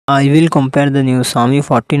I will compare the new Xiaomi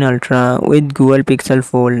 14 Ultra with Google Pixel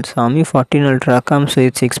Fold. Xiaomi 14 Ultra comes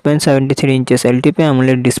with 6.73 inches LTP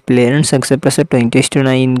AMOLED display and success pressure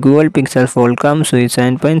 20:9. Google Pixel Fold comes with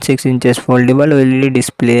 7.6 inches foldable OLED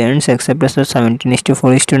display and success pressure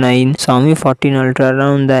 17:4:9. Xiaomi 14 Ultra run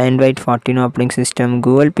on the Android 14 operating system.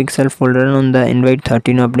 Google Pixel Fold run on the Android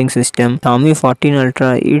 13 operating system. Xiaomi 14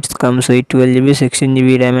 Ultra it comes with 12GB,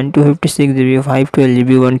 16GB RAM and 256GB,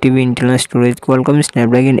 512GB, 1TB internal storage. Qualcomm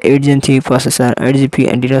Snapdragon 8 Gen 3 processor, 8GB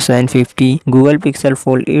anti-50. Google Pixel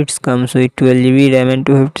Fold it comes with 12GB RAM and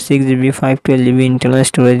 256GB, 512GB internal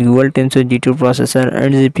storage. Google Tensor G2 processor,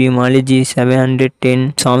 8GB Mali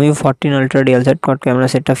G710. Xiaomi 14 Ultra dual set quad camera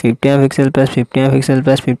setup 50MP plus 50MP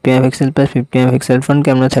plus 50MP plus 50MP. Front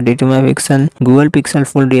camera 32MP. Google Pixel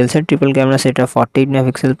Fold dual set triple camera setup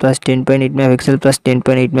 48MP plus 10.8MP plus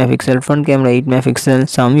 10.8MP. Front camera 8MP.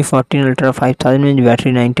 Xiaomi 14 Ultra 5000 mAh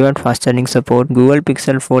battery, 90W fast charging support. Google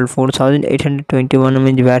Pixel Fold 4821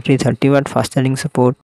 mAh battery, 30W fast charging support.